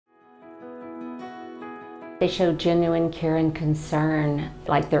They show genuine care and concern,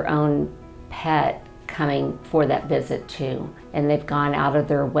 like their own pet coming for that visit too. And they've gone out of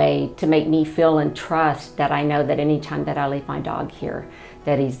their way to make me feel and trust that I know that anytime that I leave my dog here,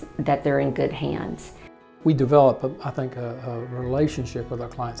 that they're in good hands. We develop, I think, a relationship with our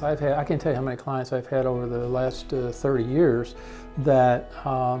clients. I can't tell you how many clients I've had over the last 30 years that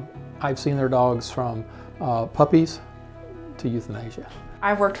I've seen their dogs from puppies to euthanasia.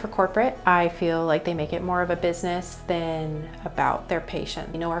 I worked for corporate. I feel like they make it more of a business than about their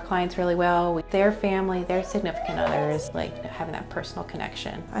patient. We know our clients really well, their family, their significant others, like having that personal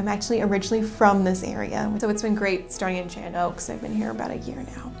connection. I'm actually originally from this area, so it's been great starting in Enchanted Oaks. I've been here about a year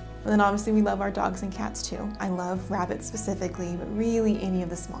now. And then obviously we love our dogs and cats too. I love rabbits specifically, but really any of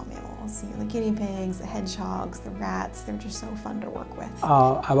the small mammals. You know, the guinea pigs, the hedgehogs, the rats, they're just so fun to work with.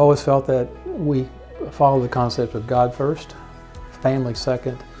 I've always felt that we follow the concept of God first, family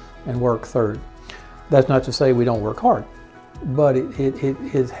second, and work third. That's not to say we don't work hard, but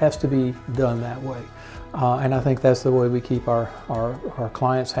it has to be done that way. And I think that's the way we keep our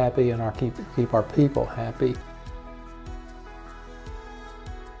clients happy and keep our people happy.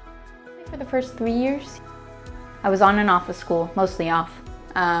 For the first 3 years, I was on and off of school, mostly off.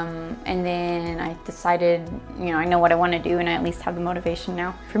 And then I decided, I know what I want to do and I at least have the motivation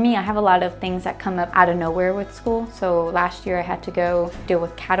now. For me, I have a lot of things that come up out of nowhere with school. So last year I had to go deal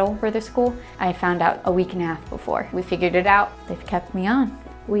with cattle for the school. I found out a week and a half before. We figured it out. They've kept me on.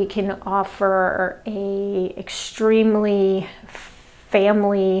 We can offer a extremely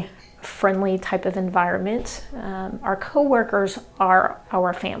family-friendly type of environment. Our coworkers are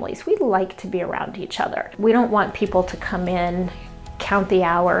our families. We like to be around each other. We don't want people to come in, count the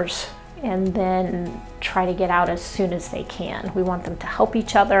hours, and then try to get out as soon as they can. We want them to help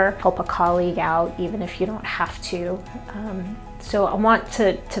each other, help a colleague out, even if you don't have to. So I want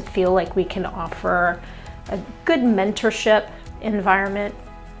to feel like we can offer a good mentorship environment.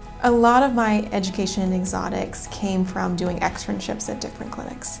 A lot of my education in exotics came from doing externships at different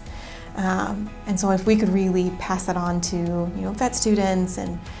clinics. And so if we could really pass that on to vet students,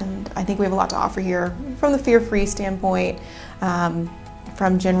 and I think we have a lot to offer here from the fear-free standpoint,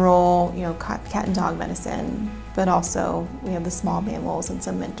 from general cat and dog medicine, but also we have the small mammals and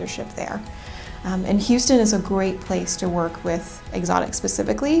some mentorship there. And Houston is a great place to work with exotics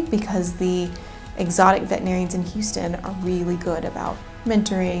specifically because the exotic veterinarians in Houston are really good about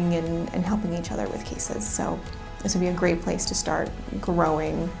mentoring and helping each other with cases. So this would be a great place to start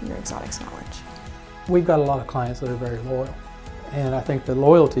growing your exotics knowledge. We've got a lot of clients that are very loyal. And I think the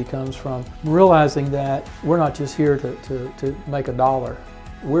loyalty comes from realizing that we're not just here to make a dollar.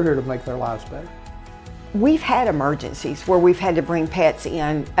 We're here to make their lives better. We've had emergencies where we've had to bring pets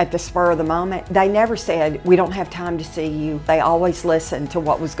in at the spur of the moment. They never said, we don't have time to see you. They always listened to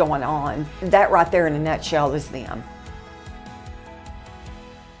what was going on. That right there in a nutshell is them.